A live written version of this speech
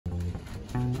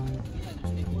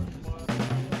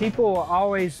People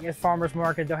always at farmers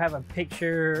market, they'll have a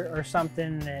picture or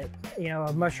something that, you know,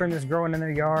 a mushroom that's growing in their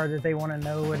yard that they want to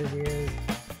know what it is.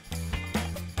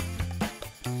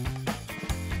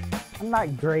 I'm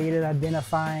not great at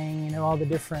identifying, you know, all the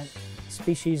different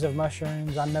species of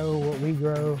mushrooms. I know what we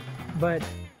grow, but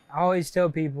I always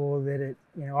tell people that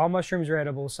you know, all mushrooms are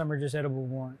edible. Some are just edible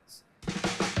once.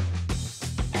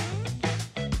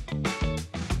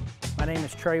 My name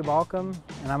is Trey Baucum,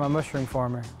 and I'm a mushroom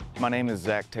farmer. My name is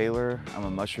Zach Taylor. I'm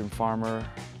a mushroom farmer,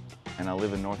 and I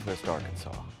live in Northwest Arkansas.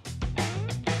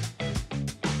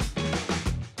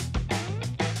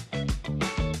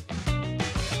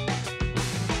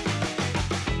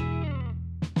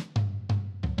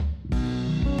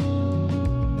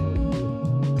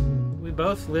 We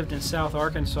both lived in South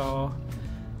Arkansas,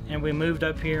 and we moved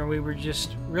up here, and we were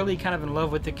just really kind of in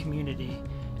love with the community.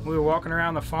 We were walking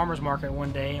around the farmer's market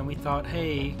one day, and we thought,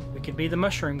 hey, we could be the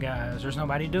mushroom guys. There's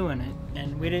nobody doing it.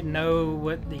 And we didn't know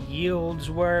what the yields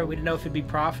were. We didn't know if it'd be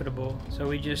profitable. So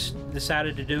we just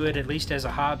decided to do it at least as a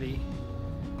hobby.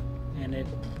 And it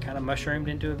kind of mushroomed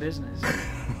into a business.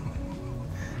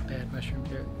 Bad mushroom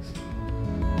jokes.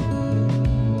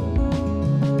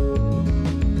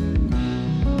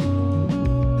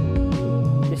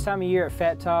 This time of year at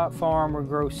Fat Top Farm, we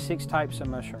grow 6 types of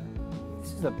mushrooms.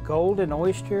 This is a golden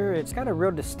oyster. It's got a real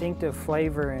distinctive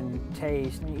flavor and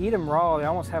taste. When you eat them raw, they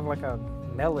almost have like a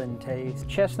melon taste.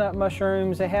 Chestnut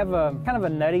mushrooms, they have a kind of a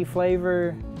nutty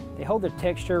flavor. They hold their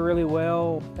texture really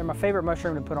well. They're my favorite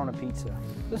mushroom to put on a pizza.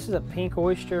 This is a pink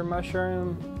oyster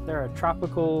mushroom. They're a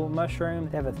tropical mushroom.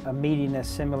 They have a meatiness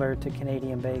similar to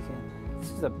Canadian bacon.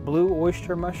 This is a blue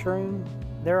oyster mushroom.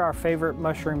 They're our favorite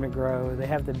mushroom to grow. They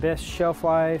have the best shelf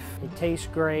life. They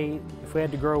taste great. If we had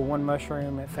to grow one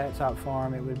mushroom at Fat Top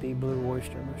Farm, it would be blue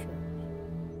oyster mushrooms.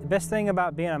 The best thing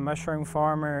about being a mushroom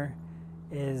farmer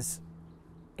is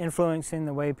influencing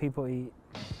the way people eat.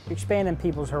 Expanding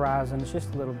people's horizons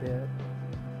just a little bit.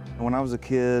 When I was a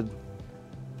kid,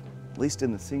 at least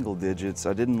in the single digits,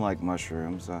 I didn't like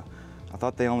mushrooms. I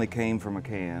thought they only came from a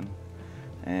can,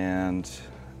 and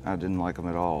I didn't like them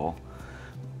at all.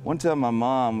 One time my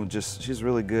mom she's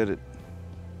really good at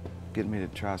getting me to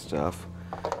try stuff.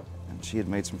 And she had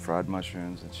made some fried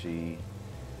mushrooms, and she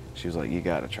was like, you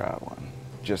gotta try one.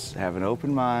 Just have an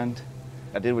open mind.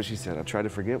 I did what she said. I tried to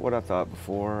forget what I thought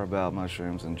before about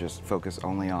mushrooms and just focus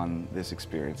only on this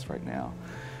experience right now.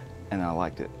 And I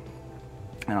liked it.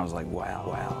 And I was like, wow.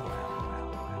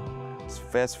 So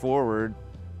fast forward,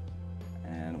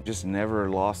 and just never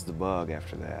lost the bug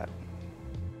after that.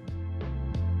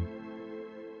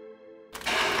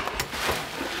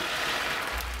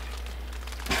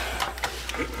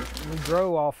 We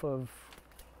grow off of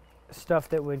stuff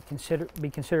that would be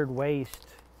considered waste.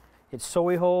 It's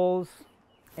soy hulls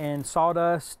and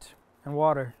sawdust and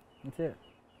water. That's it.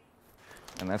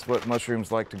 And that's what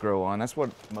mushrooms like to grow on. That's what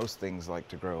most things like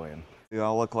to grow in. They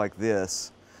all look like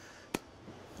this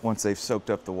once they've soaked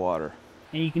up the water.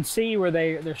 And you can see where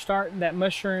they're starting, that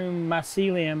mushroom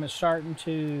mycelium is starting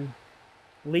to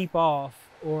leap off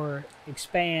or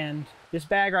expand. This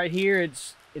bag right here,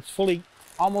 it's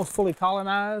almost fully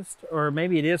colonized, or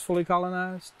maybe it is fully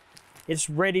colonized. It's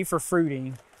ready for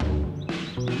fruiting.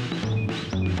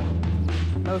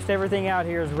 Most everything out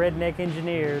here is redneck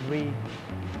engineered. We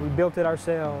built it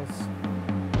ourselves.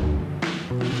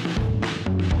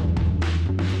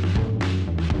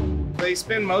 They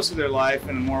spend most of their life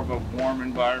in more of a warm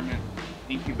environment,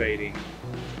 incubating.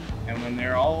 And when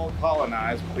they're all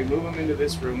colonized, we move them into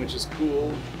this room, which is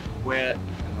cool, wet,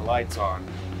 and the lights on.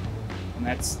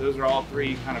 And those are all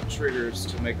 3 kind of triggers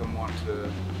to make them want to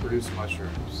produce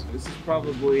mushrooms. This is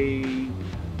probably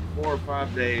 4 or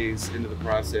 5 days into the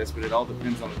process, but it all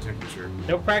depends on the temperature.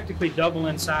 They'll practically double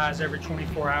in size every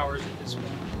 24 hours at this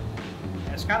point.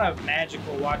 And it's kind of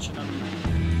magical watching them.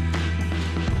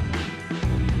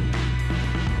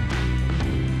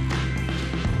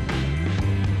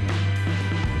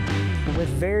 With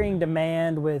varying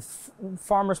demand, with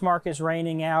farmers markets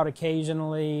raining out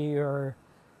occasionally, or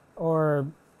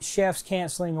chefs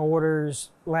canceling orders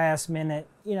last minute,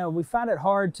 you know, we find it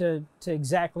hard to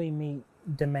exactly meet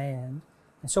demand.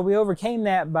 And so we overcame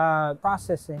that by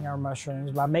processing our mushrooms,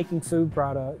 by making food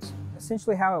products.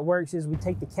 Essentially how it works is we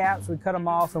take the caps, we cut them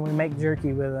off, and we make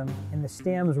jerky with them. And the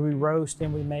stems we roast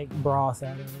and we make broth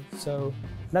out of it. So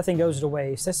nothing goes to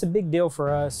waste. That's a big deal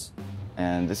for us.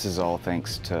 And this is all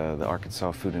thanks to the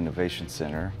Arkansas Food Innovation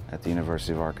Center at the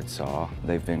University of Arkansas.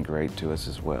 They've been great to us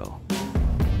as well.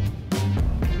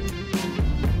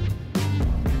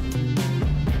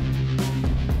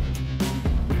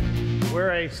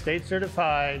 We're a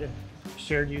state-certified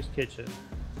shared-use kitchen.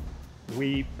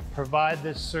 We provide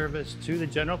this service to the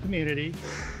general community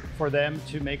for them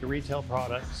to make retail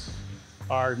products.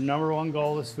 Our #1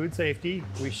 goal is food safety.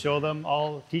 We show them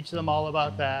all, teach them all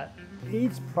about that.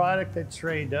 Each product that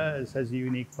Trey does has a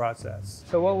unique process.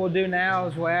 So what we'll do now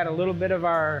is we'll add a little bit of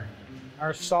our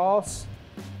sauce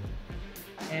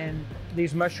and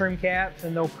these mushroom caps,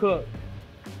 and they'll cook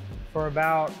for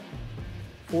about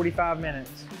 45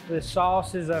 minutes. The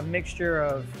sauce is a mixture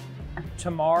of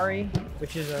tamari,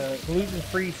 which is a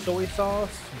gluten-free soy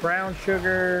sauce, brown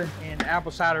sugar, and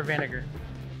apple cider vinegar.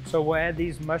 So we'll add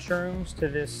these mushrooms to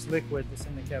this liquid that's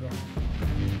in the kettle.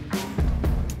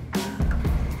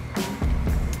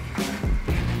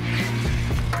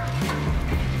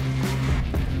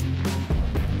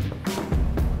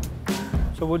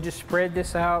 So we'll just spread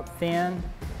this out thin,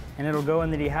 and it'll go in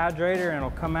the dehydrator, and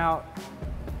it'll come out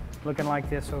looking like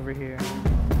this over here.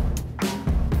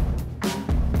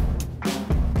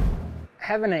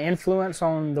 Having an influence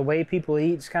on the way people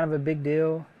eat is kind of a big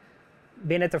deal.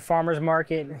 Being at the farmer's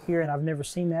market here, and I've never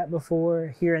seen that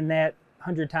before, hearing that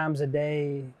 100 times a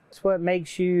day, it's what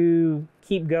makes you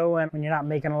keep going when you're not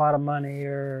making a lot of money,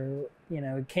 or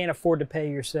can't afford to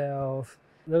pay yourself.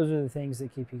 Those are the things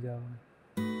that keep you going.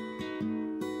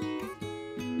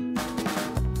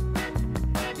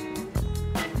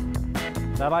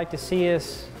 I'd like to see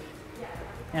us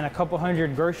in a couple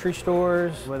hundred grocery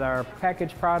stores with our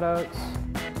packaged products.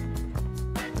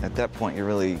 At that point,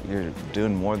 you're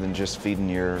doing more than just feeding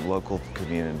your local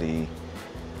community.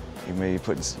 You may be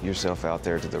putting yourself out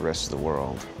there to the rest of the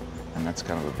world, and that's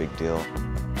kind of a big deal.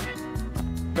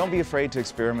 Don't be afraid to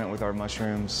experiment with our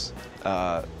mushrooms.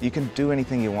 You can do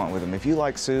anything you want with them. If you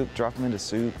like soup, drop them into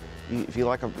soup. If you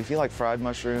like fried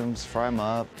mushrooms, fry them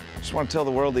up. Just want to tell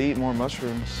the world to eat more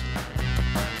mushrooms.